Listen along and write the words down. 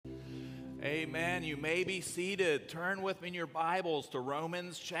Amen. You may be seated. Turn with me in your Bibles to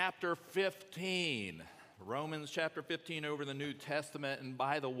Romans chapter 15. Romans chapter 15 over the New Testament. And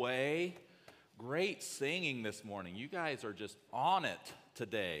by the way, great singing this morning. You guys are just on it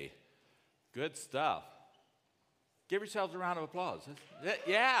today. Good stuff. Give yourselves a round of applause.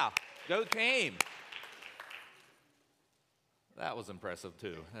 Yeah, go team. That was impressive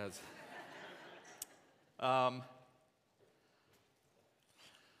too.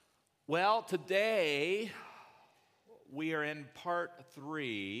 Well, today we are in part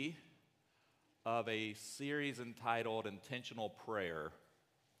 3 of a series entitled Intentional Prayer.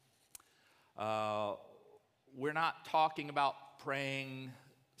 We're not talking about praying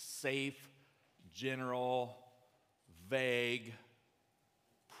safe, general, vague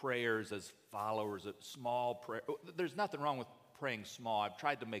prayers as followers of small prayer. There's nothing wrong with praying small. I've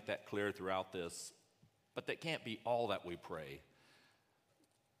tried to make that clear throughout this, but that can't be all that we pray.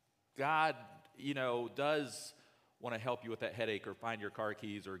 God, does want to help you with that headache or find your car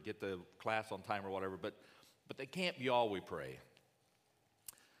keys or get to class on time or whatever, but they can't be all we pray.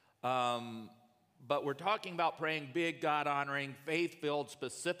 But we're talking about praying big, God-honoring, faith-filled,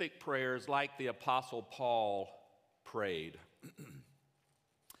 specific prayers like the Apostle Paul prayed.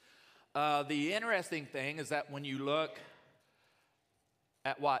 The interesting thing is that when you look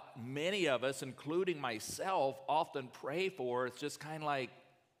at what many of us, including myself, often pray for, it's just kind of like,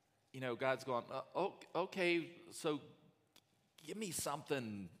 God's going, okay, so give me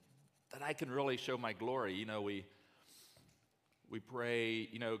something that I can really show my glory. We pray,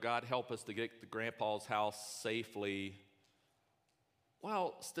 God help us to get to Grandpa's house safely.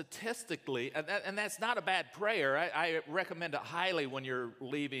 Well, statistically, and that's not a bad prayer. I recommend it highly when you're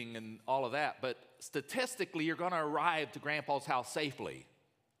leaving and all of that. But statistically, you're going to arrive to Grandpa's house safely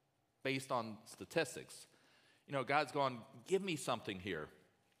based on statistics. God's going, give me something here.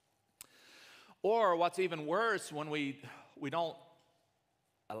 Or what's even worse, when we don't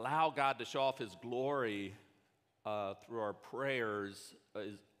allow God to show off His glory through our prayers,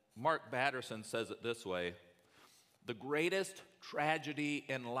 Mark Batterson says it this way: the greatest tragedy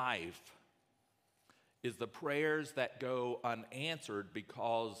in life is the prayers that go unanswered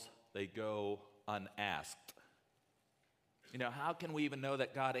because they go unasked. How can we even know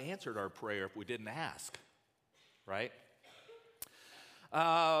that God answered our prayer if we didn't ask, right?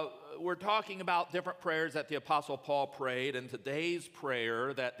 We're talking about different prayers that the Apostle Paul prayed, and today's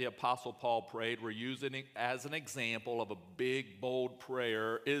prayer that the Apostle Paul prayed, we're using it as an example of a big, bold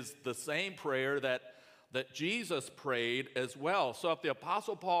prayer, is the same prayer that Jesus prayed as well. So if the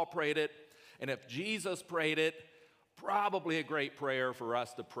Apostle Paul prayed it, and if Jesus prayed it, probably a great prayer for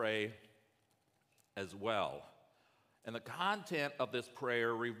us to pray as well. And the content of this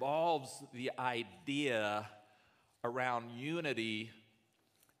prayer revolves the idea around unity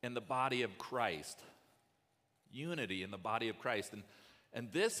in the body of Christ. Unity in the body of Christ.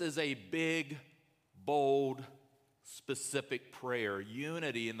 And this is a big, bold, specific prayer.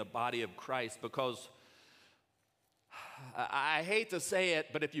 Unity in the body of Christ, because I hate to say it,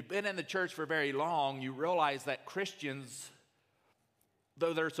 but if you've been in the church for very long, you realize that Christians,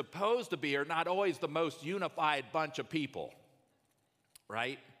 though they're supposed to be, are not always the most unified bunch of people,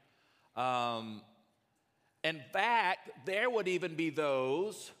 right? In fact, there would even be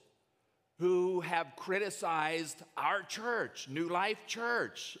those who have criticized our church, New Life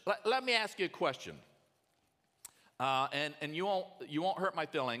Church. Let me ask you a question, and you won't hurt my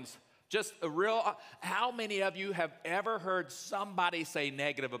feelings. Just how many of you have ever heard somebody say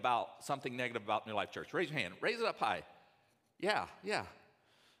something negative about New Life Church? Raise your hand. Raise it up high. Yeah.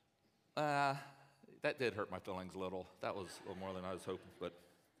 That did hurt my feelings a little. That was a little more than I was hoping, but.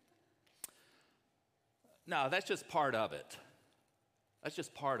 No, that's just part of it. That's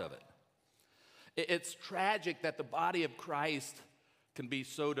just part of it. It's tragic that the body of Christ can be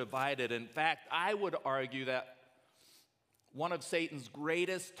so divided. In fact, I would argue that one of Satan's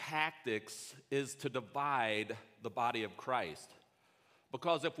greatest tactics is to divide the body of Christ.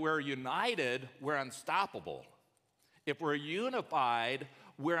 Because if we're united, we're unstoppable. If we're unified,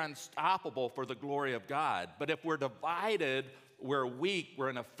 we're unstoppable for the glory of God. But if we're divided, we're weak, we're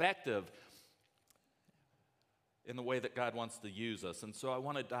ineffective in the way that God wants to use us. And so I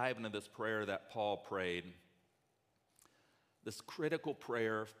want to dive into this prayer that Paul prayed, this critical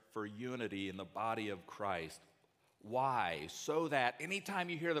prayer for unity in the body of Christ. Why? So that, anytime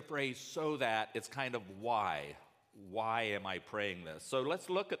you hear the phrase so that, it's kind of why. Why am I praying this? So let's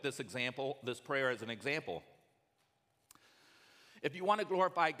look at this prayer as an example. If you want to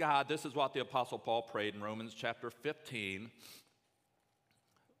glorify God, this is what the Apostle Paul prayed in Romans chapter 15,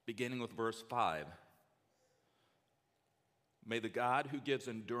 beginning with verse 5. May the God who gives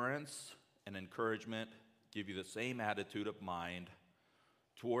endurance and encouragement, give you the same attitude of mind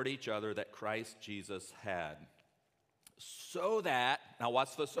toward each other that Christ Jesus had. So that, now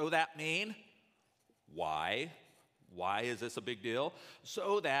what's the so that mean? Why? Why is this a big deal?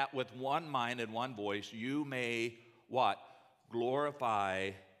 So that with one mind and one voice you may, what?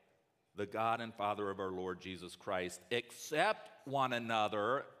 Glorify the God and Father of our Lord Jesus Christ. Accept one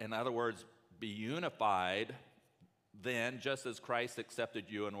another, in other words, be unified, then just as Christ accepted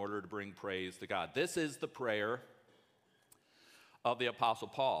you in order to bring praise to God. This is the prayer of the Apostle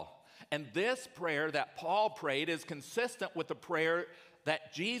Paul. And this prayer that Paul prayed is consistent with the prayer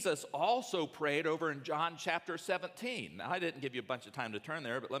that Jesus also prayed over in John chapter 17. Now, I didn't give you a bunch of time to turn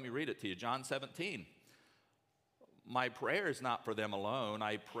there, but let me read it to you. John 17. My prayer is not for them alone.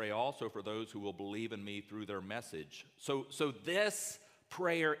 I pray also for those who will believe in me through their message. So this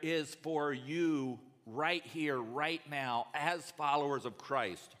prayer is for you right here, right now, as followers of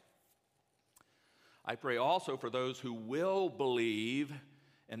Christ. I pray also for those who will believe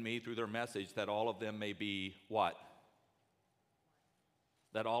in me through their message, that all of them may be what?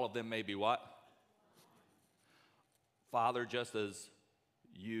 That all of them may be what? Father, just as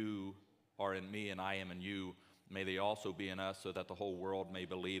you are in me and I am in you, may they also be in us, so that the whole world may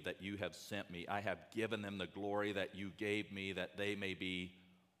believe that you have sent me. I have given them the glory that you gave me, that they may be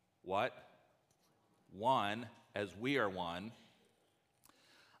what? One, as we are one.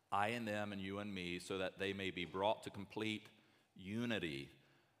 I and them and you and me, so that they may be brought to complete unity.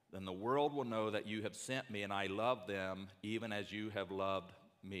 Then the world will know that you have sent me, and I love them even as you have loved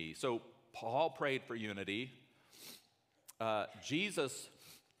me. So Paul prayed for unity. Jesus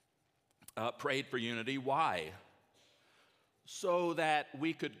prayed for unity. Why? So that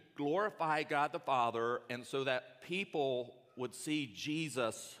we could glorify God the Father, and so that people would see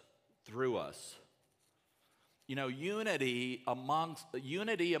Jesus through us. You know, unity amongst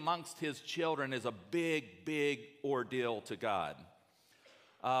his children is a big, big ordeal to God.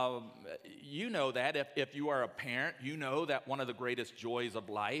 You know that if you are a parent, you know that one of the greatest joys of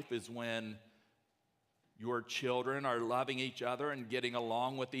life is when your children are loving each other and getting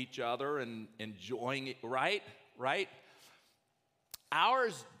along with each other and enjoying it, right? Right?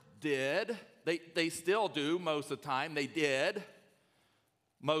 Ours did. They still do most of the time. They did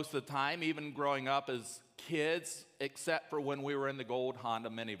most of the time, even growing up as kids, except for when we were in the gold Honda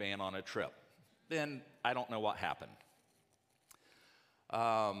minivan on a trip. Then I don't know what happened.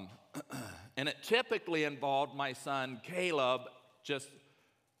 And it typically involved my son Caleb just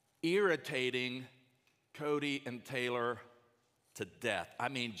irritating Cody and Taylor to death. I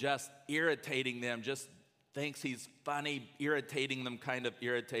mean, just irritating them, just thinks he's funny, irritating them, kind of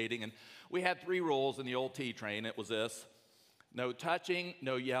irritating. And we had 3 rules in the old T train. It was this: no touching,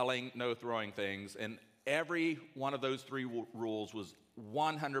 no yelling, no throwing things. And every one of those 3 rules was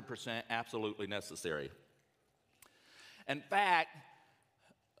 100% absolutely necessary. In fact,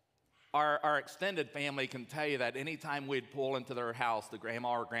 our extended family can tell you that anytime we'd pull into their house, the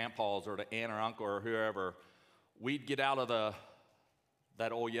grandma or grandpa's or the aunt or uncle or whoever, we'd get out of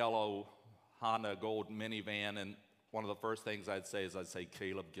that old yellow Honda gold minivan, and one of the first things I'd say,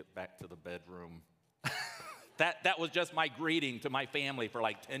 Caleb, get back to the bedroom. That was just my greeting to my family for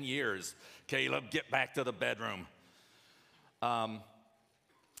like 10 years. Caleb, get back to the bedroom.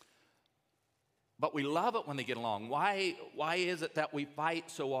 But we love it when they get along. Why is it that we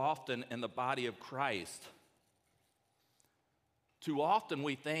fight so often in the body of Christ? Too often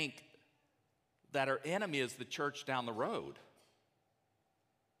we think that our enemy is the church down the road.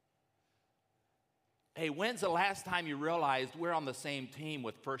 Hey, when's the last time you realized we're on the same team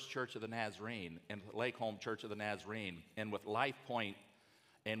with First Church of the Nazarene and Lake Home Church of the Nazarene and with Life Point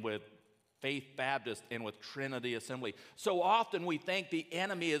and with Faith Baptist and with Trinity Assembly? So often we think the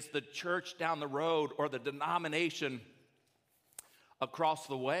enemy is the church down the road or the denomination across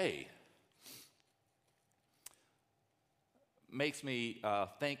the way. Makes me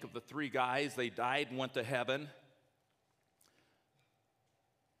think of the 3 guys. They died and went to heaven.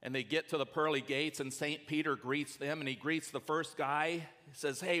 And they get to the pearly gates, and St. Peter greets them, and he greets the first guy. He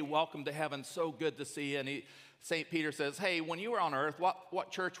says, hey, welcome to heaven, so good to see you. And St. Peter says, hey, when you were on earth, what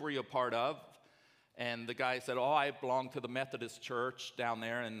church were you a part of? And the guy said, oh, I belong to the Methodist church down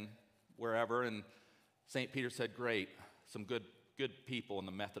there and wherever. And St. Peter said, great, some good people in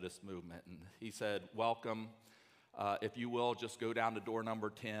the Methodist movement. And he said, welcome. If you will, just go down to door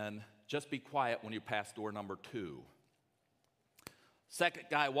number 10. Just be quiet when you pass door number 2. Second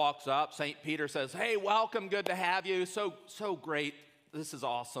guy walks up. St. Peter says, hey, welcome, good to have you. So great. This is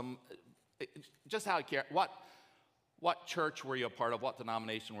awesome. Just out of care, what church were you a part of? What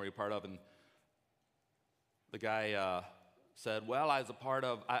denomination were you a part of? And the guy said, well, I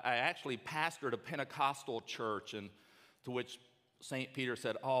actually pastored a Pentecostal church, and to which St. Peter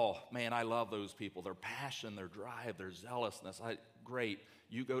said, oh, man, I love those people. Their passion, their drive, their zealousness. Great.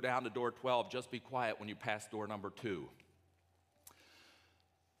 You go down to door 12. Just be quiet when you pass door number 2.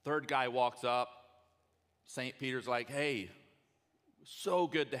 Third guy walks up. St. Peter's like, hey, so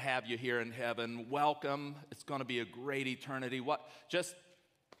good to have you here in heaven. Welcome. It's going to be a great eternity. Just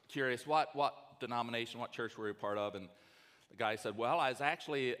curious, what denomination, what church were you part of? And the guy said, well, I was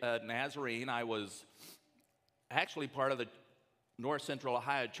actually a Nazarene. I was actually part of the North Central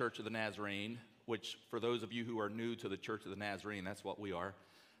Ohio Church of the Nazarene, which for those of you who are new to the Church of the Nazarene, that's what we are.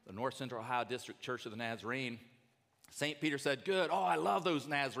 The North Central Ohio District Church of the Nazarene. St. Peter said, good. Oh, I love those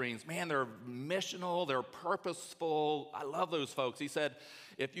Nazarenes. Man, they're missional. They're purposeful. I love those folks. He said,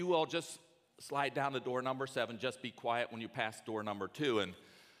 if you will, just slide down to door number 7. Just be quiet when you pass door number 2. And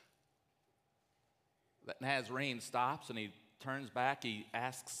that Nazarene stops, and he turns back. He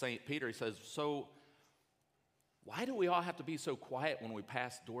asks St. Peter, he says, so why do we all have to be so quiet when we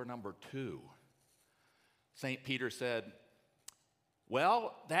pass door number 2? St. Peter said,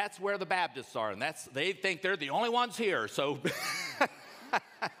 well, that's where the Baptists are, and they think they're the only ones here, so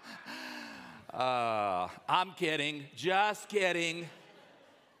I'm kidding, just kidding.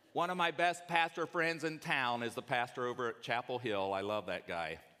 One of my best pastor friends in town is the pastor over at Chapel Hill. I love that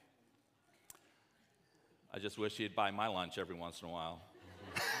guy. I just wish he'd buy my lunch every once in a while.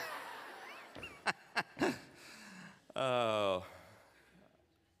 Oh,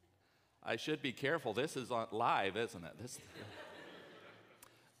 I should be careful. This is on live, isn't it?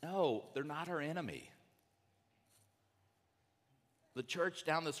 No, they're not our enemy. The church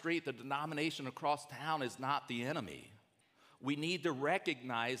down the street, the denomination across town is not the enemy. We need to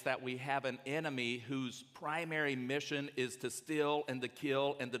recognize that we have an enemy whose primary mission is to steal and to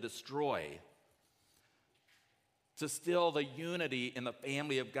kill and to destroy. To steal the unity in the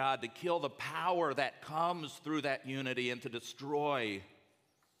family of God, to kill the power that comes through that unity, and to destroy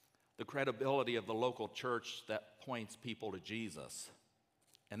the credibility of the local church that points people to Jesus.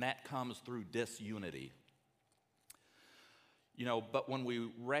 And that comes through disunity. But when we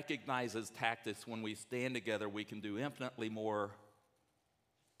recognize his tactics, when we stand together, we can do infinitely more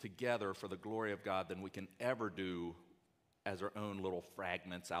together for the glory of God than we can ever do as our own little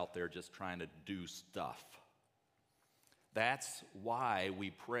fragments out there just trying to do stuff. That's why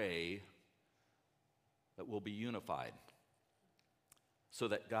we pray that we'll be unified, so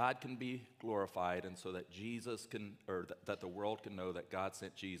that God can be glorified, and so that that the world can know that God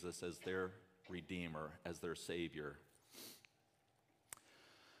sent Jesus as their Redeemer, as their Savior.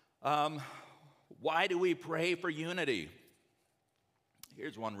 Why do we pray for unity?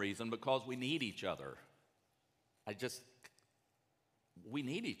 Here's one reason: because we need each other. We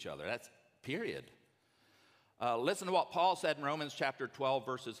need each other. That's period. Listen to what Paul said in Romans chapter 12,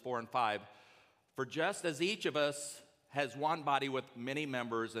 verses 4 and 5. For just as each of us has one body with many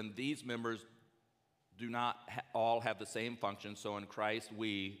members, and these members do not all have the same function, so in Christ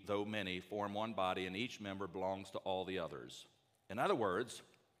we, though many, form one body, and each member belongs to all the others. In other words,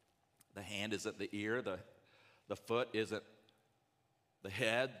 the hand isn't the ear, the foot isn't the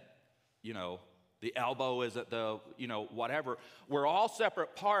head, the elbow isn't the, whatever. We're all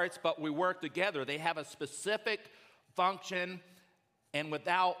separate parts, but we work together. They have a specific function, and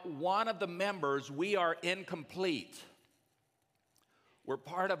without one of the members, we are incomplete. We're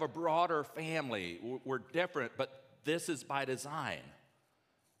part of a broader family. We're different, but this is by design.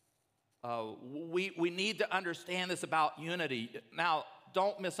 We need to understand this about unity. Now,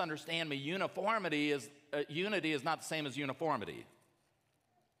 don't misunderstand me. Unity is not the same as uniformity.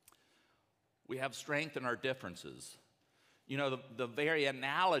 We have strength in our differences. The very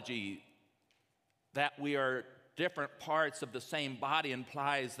analogy that we are different parts of the same body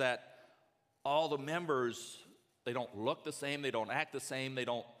implies that all the members, they don't look the same, they don't act the same, they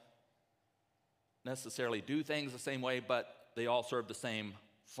don't necessarily do things the same way, but they all serve the same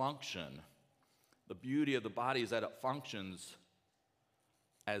function. The beauty of the body is that it functions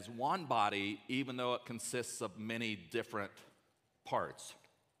as one body, even though it consists of many different parts.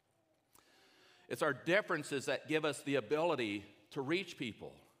 It's our differences that give us the ability to reach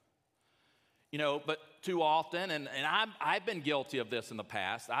people. But too often, and I've been guilty of this in the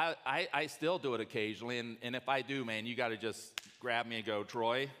past, I still do it occasionally, and if I do, man, you got to just grab me and go,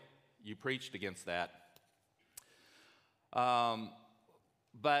 Troy, you preached against that.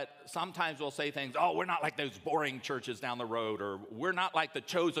 But sometimes we'll say things, oh, we're not like those boring churches down the road, or we're not like the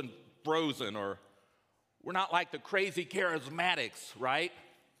chosen frozen, or we're not like the crazy charismatics, right?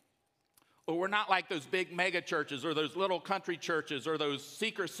 Or we're not like those big mega churches, or those little country churches, or those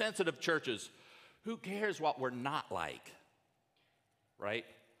seeker-sensitive churches. Who cares what we're not like? right?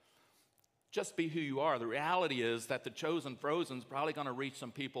 Just be who you are. The reality is that the chosen frozen is probably going to reach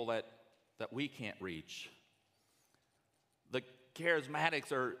some people that we can't reach. The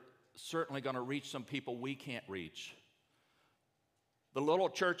charismatics are certainly going to reach some people we can't reach. The little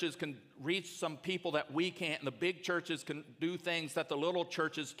churches can reach some people that we can't, and the big churches can do things that the little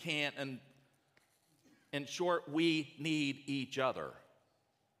churches can't. And in short, we need each other,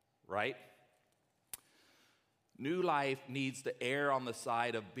 right? New Life needs to err on the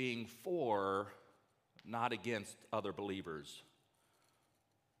side of being for, not against other believers.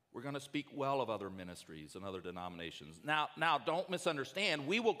 We're going to speak well of other ministries and other denominations. Now, don't misunderstand.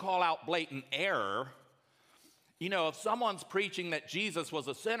 We will call out blatant error. You know, if someone's preaching that Jesus was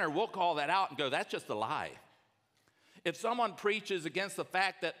a sinner, we'll call that out and go, that's just a lie. If someone preaches against the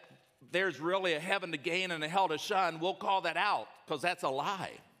fact that there's really a heaven to gain and a hell to shun, we'll call that out because that's a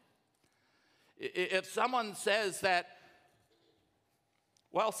lie. If someone says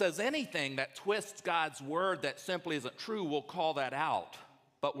says anything that twists God's word that simply isn't true, we'll call that out.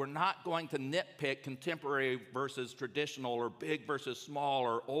 But we're not going to nitpick contemporary versus traditional, or big versus small,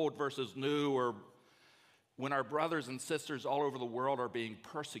 or old versus new, or when our brothers and sisters all over the world are being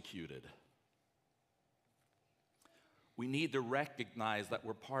persecuted. We need to recognize that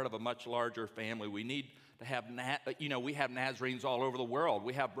we're part of a much larger family. We need to have, we have Nazarenes all over the world.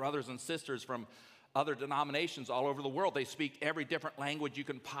 We have brothers and sisters from other denominations all over the world. They speak every different language you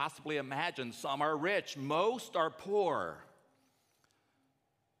can possibly imagine. Some are rich, most are poor.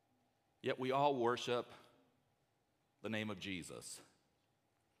 Yet we all worship the name of Jesus.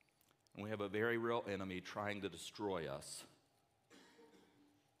 And we have a very real enemy trying to destroy us.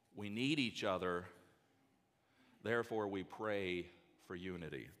 We need each other. Therefore, we pray for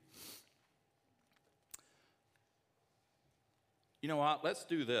unity. You know what? Let's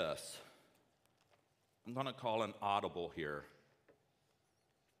do this. I'm going to call an audible here.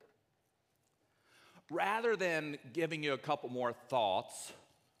 Rather than giving you a couple more thoughts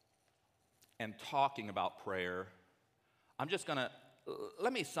and talking about prayer, I'm just going to,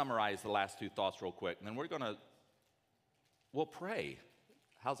 let me summarize the last two thoughts real quick, and then we'll pray.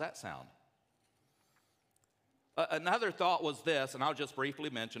 How's that sound? Another thought was this, and I'll just briefly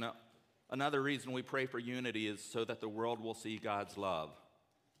mention it. Another reason we pray for unity is so that the world will see God's love.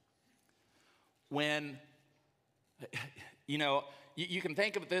 When, you can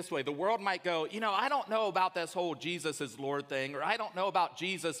think of it this way. The world might go, I don't know about this whole Jesus is Lord thing, or I don't know about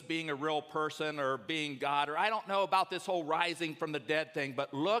Jesus being a real person or being God, or I don't know about this whole rising from the dead thing,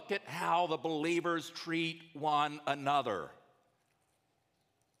 but look at how the believers treat one another.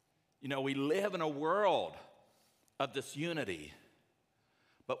 We live in a world of disunity.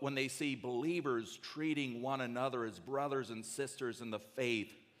 But when they see believers treating one another as brothers and sisters in the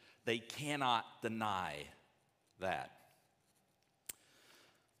faith, they cannot deny that.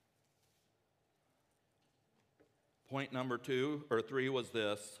 Point number 2 or 3 was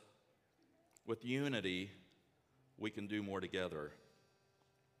this: with unity, we can do more together.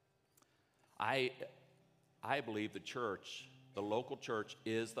 I believe the church, the local church,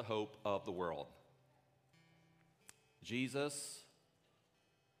 is the hope of the world. Jesus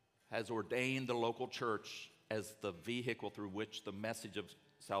has ordained the local church as the vehicle through which the message of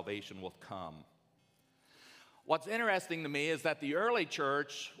salvation will come. What's interesting to me is that the early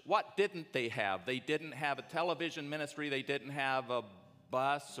church, what didn't they have? They didn't have a television ministry. They didn't have a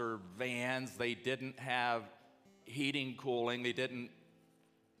bus or vans. They didn't have heating, cooling. They didn't,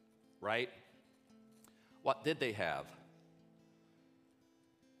 right? What did they have?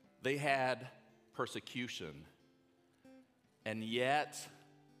 They had persecution. And yet,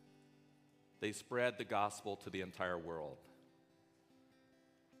 they spread the gospel to the entire world.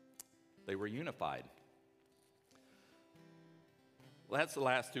 They were unified. Well, that's the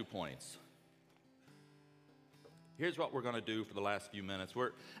last 2 points. Here's what we're going to do for the last few minutes.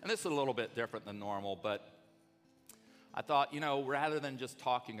 And this is a little bit different than normal, but I thought, rather than just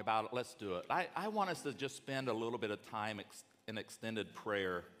talking about it, let's do it. I want us to just spend a little bit of time in extended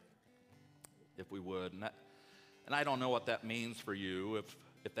prayer, if we would. And I don't know what that means for you,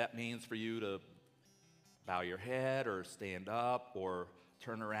 if that means for you to bow your head or stand up or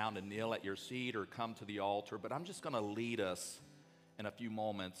turn around and kneel at your seat or come to the altar, but I'm just going to lead us in a few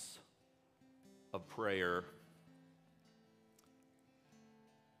moments of prayer.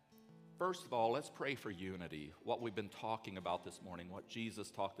 First of all, let's pray for unity, what we've been talking about this morning, what Jesus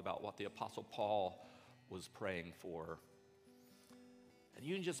talked about, what the Apostle Paul was praying for. And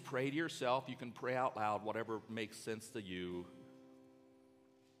you can just pray to yourself. You can pray out loud, whatever makes sense to you.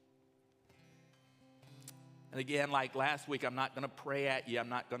 And again, like last week, I'm not going to pray at you. I'm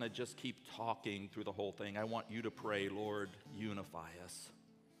not going to just keep talking through the whole thing. I want you to pray, Lord, unify us.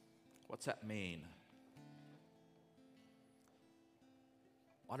 What's that mean?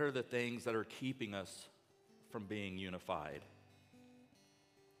 What are the things that are keeping us from being unified?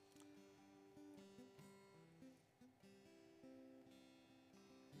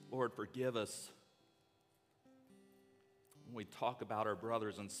 Lord, forgive us when we talk about our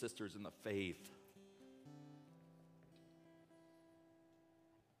brothers and sisters in the faith.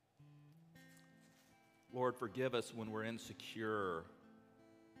 Lord, forgive us when we're insecure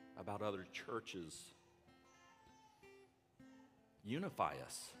about other churches. Unify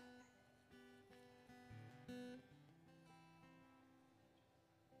us.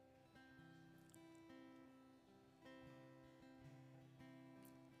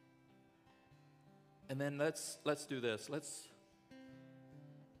 And then let's do this.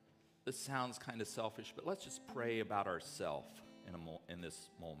 This sounds kind of selfish, but let's just pray about ourselves in this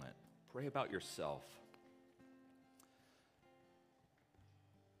moment. Pray about yourself.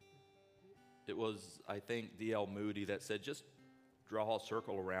 It was, I think, D.L. Moody that said, just draw a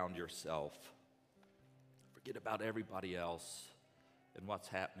circle around yourself. Forget about everybody else and what's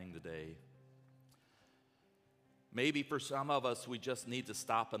happening today. Maybe for some of us, we just need to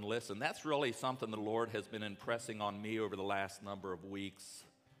stop and listen. That's really something the Lord has been impressing on me over the last number of weeks.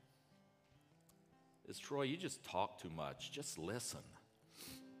 Is, Troy, you just talk too much. Just listen.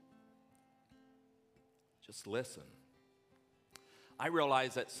 Just listen. I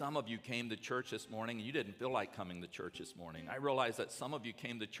realize that some of you came to church this morning and you didn't feel like coming to church this morning. I realize that some of you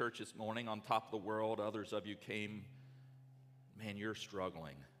came to church this morning on top of the world. Others of you came, man, you're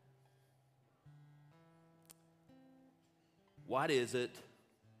struggling. What is it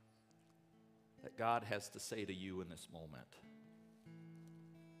that God has to say to you in this moment?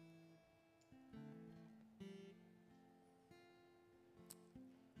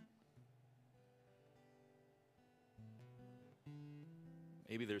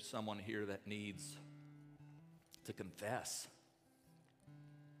 Maybe there's someone here that needs to confess.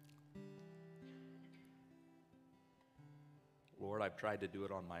 Lord, I've tried to do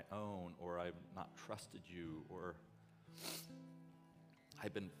it on my own, or I've not trusted you, or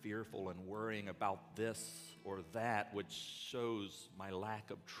I've been fearful and worrying about this or that, which shows my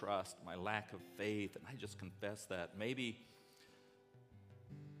lack of trust, my lack of faith, and I just confess that. Maybe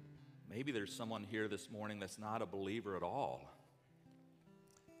there's someone here this morning that's not a believer at all.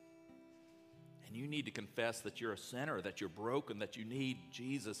 And you need to confess that you're a sinner, that you're broken, that you need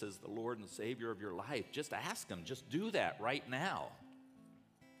Jesus as the Lord and Savior of your life. Just ask Him. Just do that right now.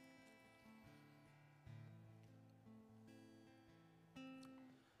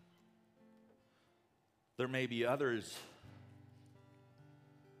 There may be others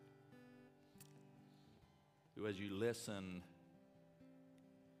who, as you listen,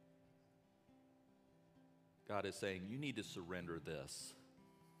 God is saying, you need to surrender this.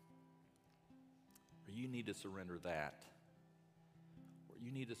 Or you need to surrender that. Or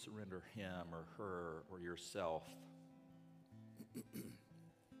you need to surrender him or her or yourself.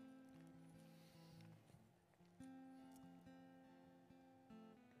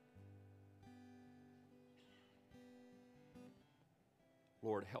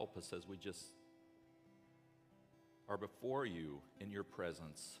 Lord, help us as we just are before you in your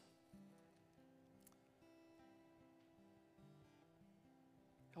presence.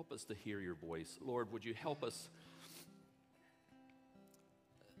 Help us to hear your voice. Lord, would you help us?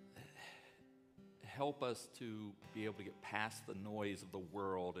 Help us to be able to get past the noise of the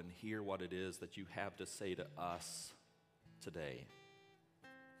world and hear what it is that you have to say to us today.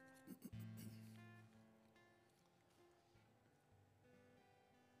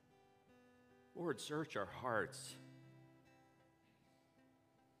 Lord, search our hearts.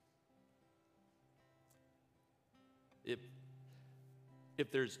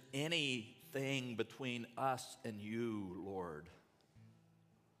 If there's anything between us and you, Lord,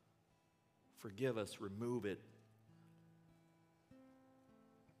 forgive us, remove it.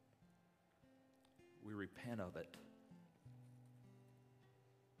 We repent of it.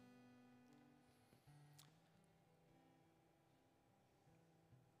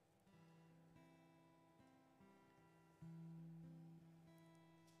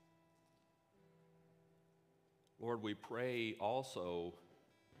 Lord, we pray also,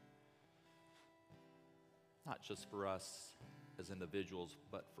 not just for us as individuals,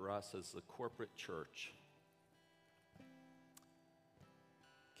 but for us as the corporate church.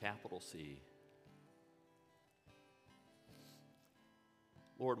 Capital C.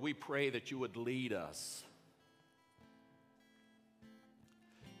 Lord, we pray that you would lead us.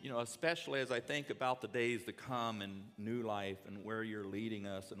 Especially as I think about the days to come and new life and where you're leading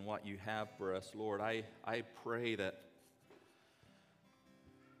us and what you have for us, Lord, I pray that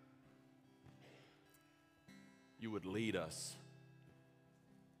you would lead us.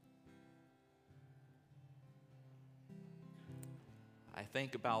 I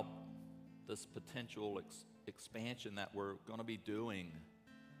think about this potential expansion that we're going to be doing.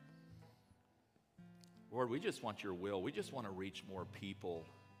 Lord, we just want your will. We just want to reach more people.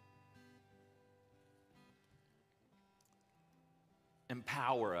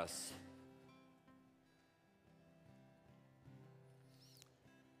 Empower us.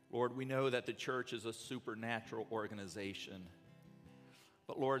 Lord, we know that the church is a supernatural organization.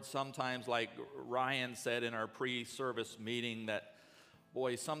 But Lord, sometimes, like Ryan said in our pre-service meeting, that,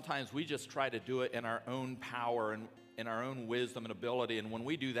 boy, sometimes we just try to do it in our own power and in our own wisdom and ability. And when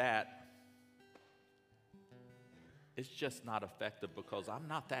we do that, it's just not effective because I'm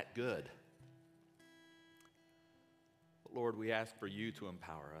not that good. But Lord, we ask for you to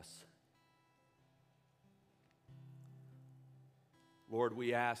empower us. Lord,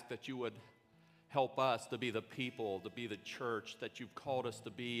 we ask that you would help us to be the people, to be the church that you've called us to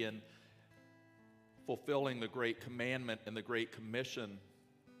be in fulfilling the great commandment and the great commission.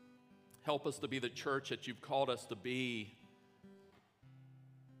 Help us to be the church that you've called us to be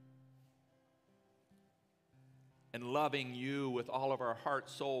and loving you with all of our heart,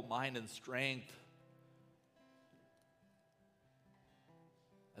 soul, mind, and strength.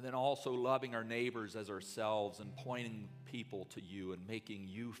 And then also loving our neighbors as ourselves and pointing people to you and making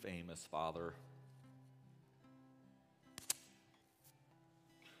you famous, Father.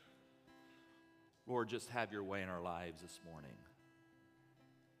 Lord, just have your way in our lives this morning.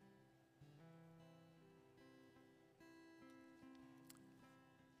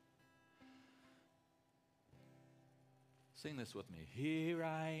 Sing this with me. Here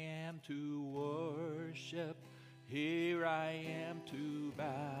I am to worship. Here I am to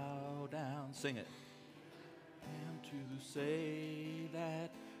bow down. Sing it. And to say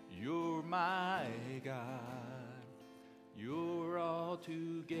that you're my God. You're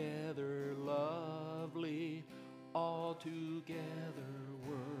altogether lovely, altogether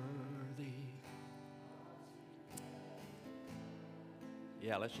worthy.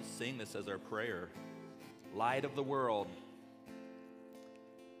 Yeah, let's just sing this as our prayer. Light of the world.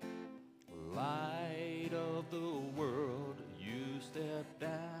 Light of the world, you step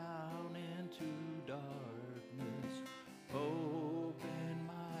down into darkness. Open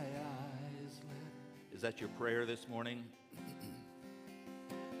my eyes. Is that your prayer this morning?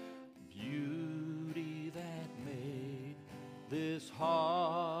 Beauty that made this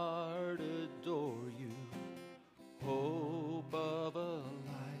heart adore you. Hope of a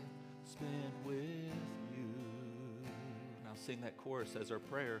life spent with you. Now sing that chorus as our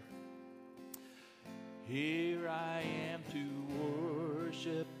prayer. Here I am to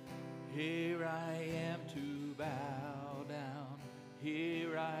worship. Here I am to bow down.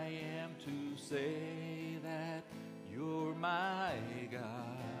 Here I am to say that you're my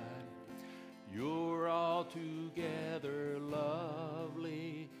God. You're altogether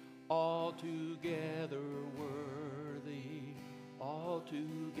lovely, altogether worthy,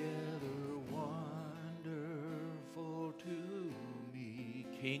 altogether wonderful to me.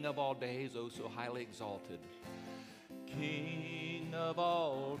 King of all days, oh so highly exalted. King of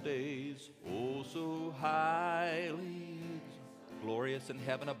all days, oh so highly glorious in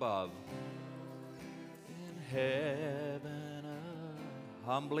heaven above. In heaven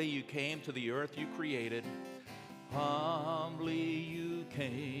humbly you came to the earth you created. Humbly you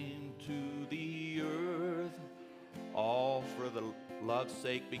came to the earth. All for the love's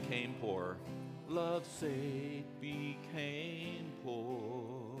sake became poor. Love's sake became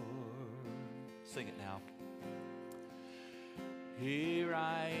poor. Sing it now. Here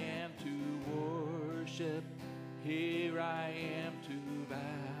I am to worship. Here I am to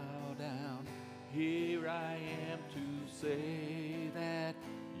bow down. Here I am to say that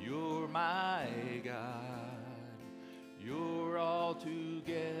you're my God. You're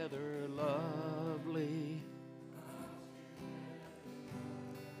altogether lovely,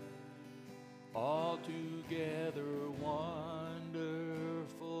 altogether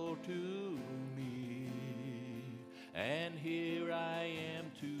wonderful to me. And here I am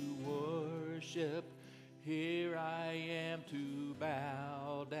to worship. Here I am to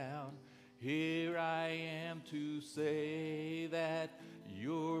bow down. Here I am to say that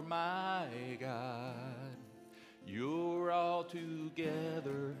you're my God. You're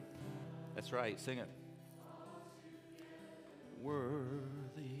altogether, that's right, sing it,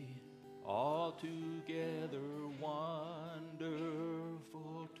 worthy, altogether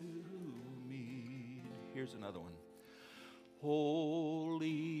wonderful Here's another one.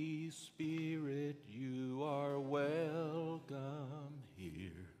 Holy Spirit, you are welcome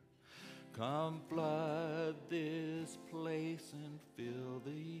here. Come flood this place and fill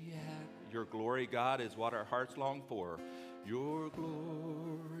the atmosphere. Your glory, God, is what our hearts long for. Your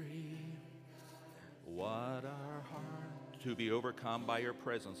glory, what our heart, to be overcome by your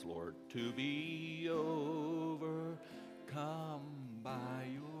presence, Lord. To be overcome by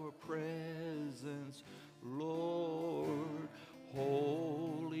your presence, Lord.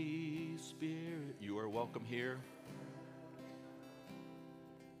 Holy Spirit, you are welcome here.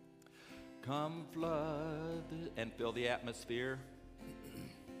 Come flood and fill the atmosphere.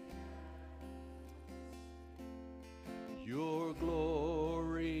 Your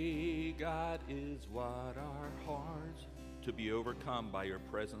glory, God, is what our hearts, to be overcome by your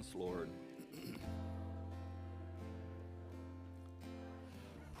presence, Lord.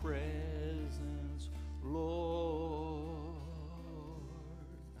 Presence, Lord.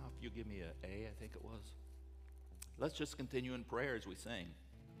 Now, if you give me an A, I think it was. Let's just continue in prayer as we sing.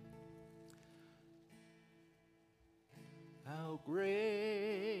 How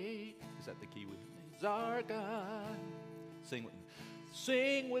great, is that the key? Is our God.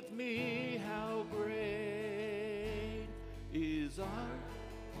 Sing with me, how great is our,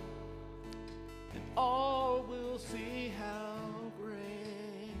 and all will see how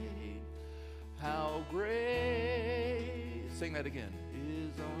great, sing that again,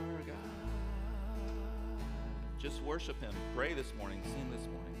 is our God. Just worship him, pray this morning, sing this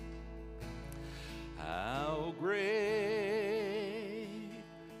morning. How great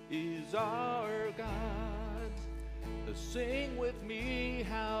is our God. Sing with me,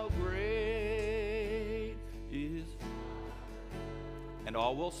 how great is, and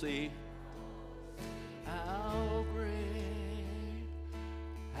all will see how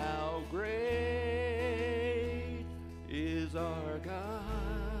great is our God.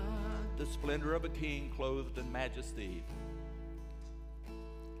 The splendor of a king clothed in majesty.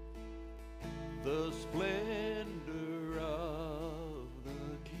 The splendor of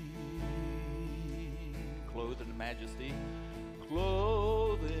the King, clothed in majesty,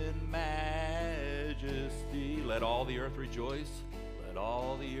 clothed in majesty. Let all the earth rejoice, let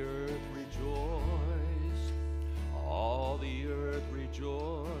all the earth rejoice, all the earth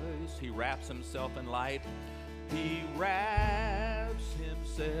rejoice. He wraps himself in light, he wraps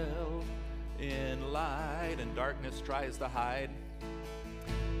himself in light, and darkness tries to hide.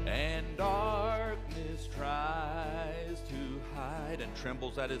 And darkness tries to hide, and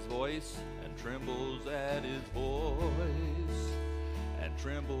trembles at his voice, and trembles at his voice, and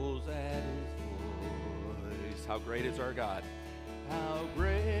trembles at his voice. How great is our God? How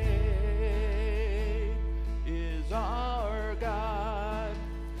great is our God?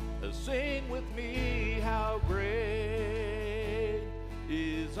 Sing with me, how great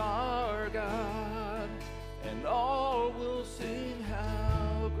is our God, and all will sing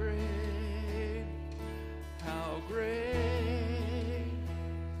how great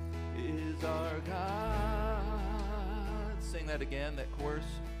is our God. Sing that again, that chorus.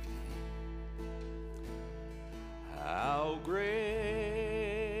 How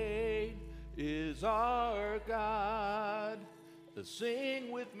great is our God.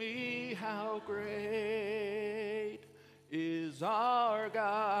 Sing with me, how great is our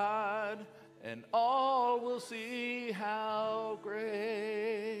God, and all will see how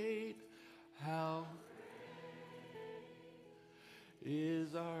great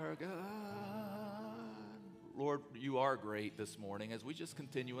is our God. Lord, you are great this morning as we just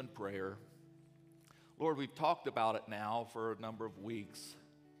continue in prayer. Lord, we've talked about it now for a number of weeks.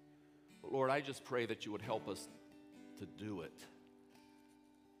 But Lord, I just pray that you would help us to do it.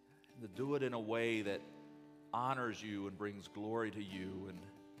 And to do it in a way that honors you and brings glory to you, and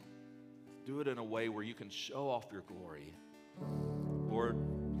do it in a way where you can show off your glory. Lord,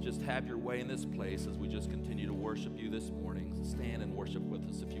 just have your way in this place as we just continue to worship you this morning. So stand and worship with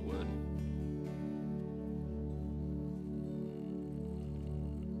us if you would.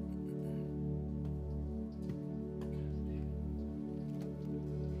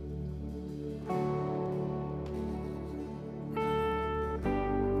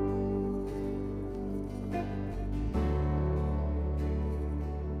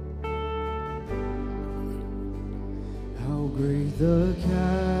 Great the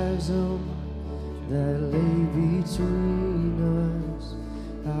chasm that lay between us,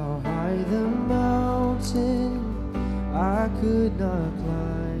 how high the mountain I could not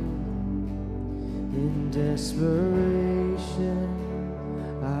climb. In desperation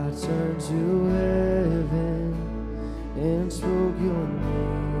I turned to heaven and spoke your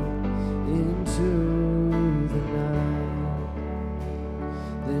name into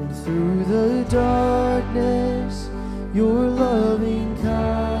through the darkness, your loving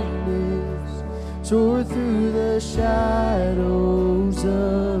kindness tore through the shadows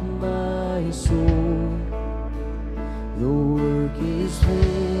of my soul. The work is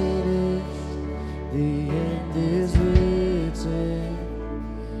finished, the end is written.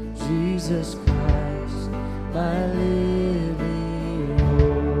 Jesus Christ, my living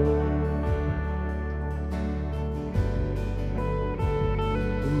hope.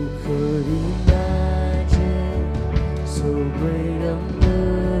 Who could imagine so great a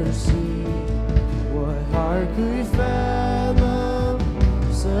mercy? What heart could fathom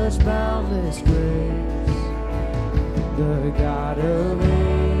such boundless grace? The God of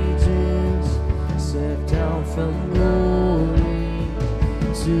ages stepped down from glory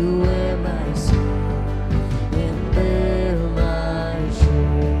to wear my sin and bear my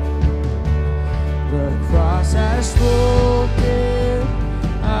shame. The cross has spoken,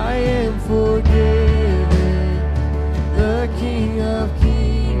 I am forgiven. The King of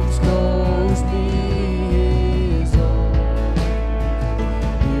Kings calls me his own.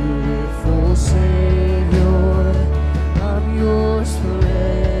 Beautiful Savior, I'm yours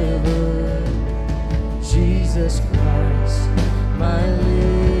forever. Jesus Christ, my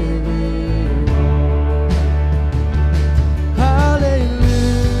living hope.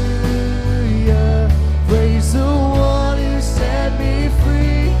 Hallelujah, praise the one who set me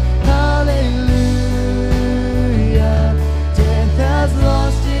free. Hallelujah, death has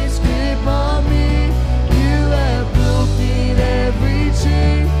lost its grip on me. You have broken every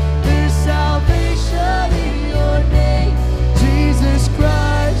chain. There's salvation in your name, Jesus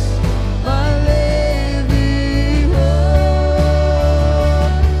Christ, my living hope.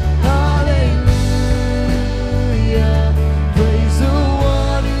 Hallelujah, praise the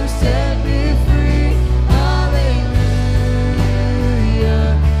one who set me free. Hallelujah,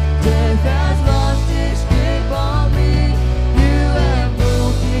 death has lost its grip on me. You have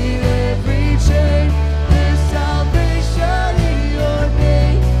broken every chain. There's salvation in your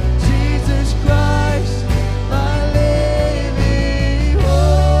name, Jesus Christ, my living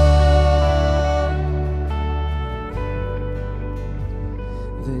hope.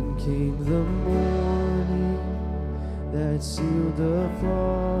 Then came the morning that sealed the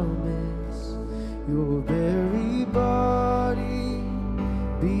promise. Your very body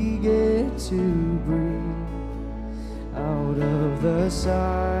began to breathe. Out of the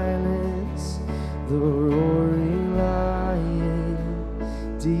silence, the roaring lion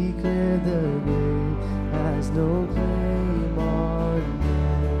declared the grave has no claim on me.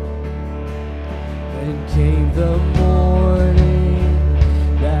 Then came the morning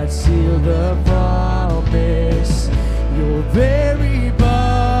that sealed the promise. Your very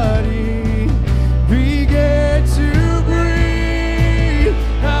body began to breathe.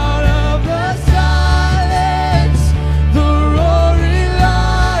 Out of the silence, the roaring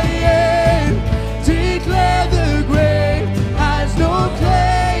lion declared the grave has no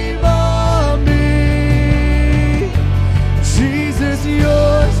claim on me. Jesus,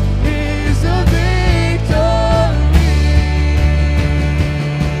 yours is the victory.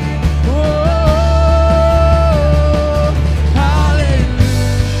 Oh, hallelujah,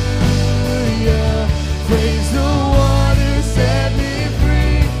 praise the one who set me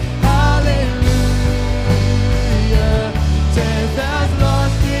free. Hallelujah, death has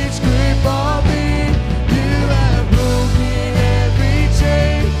lost its grip on me. You have broken every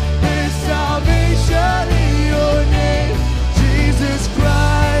chain. There's salvation in your name, Jesus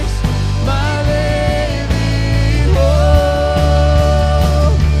Christ, my living hope.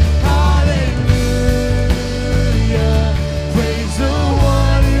 Hallelujah, praise the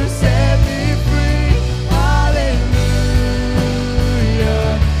one who set me free. Hallelujah,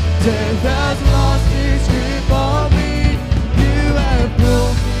 death has lost its grip on me. You have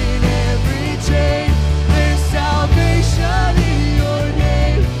broken every chain. There's salvation in your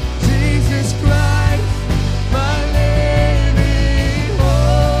name, Jesus Christ, my living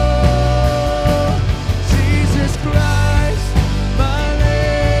hope. Jesus Christ, my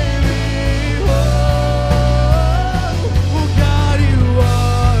living hope. Oh God, you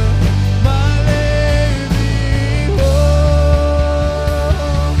are my living hope.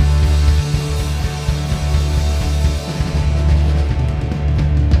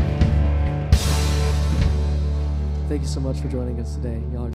 Thank you so much for joining us today. Y'all are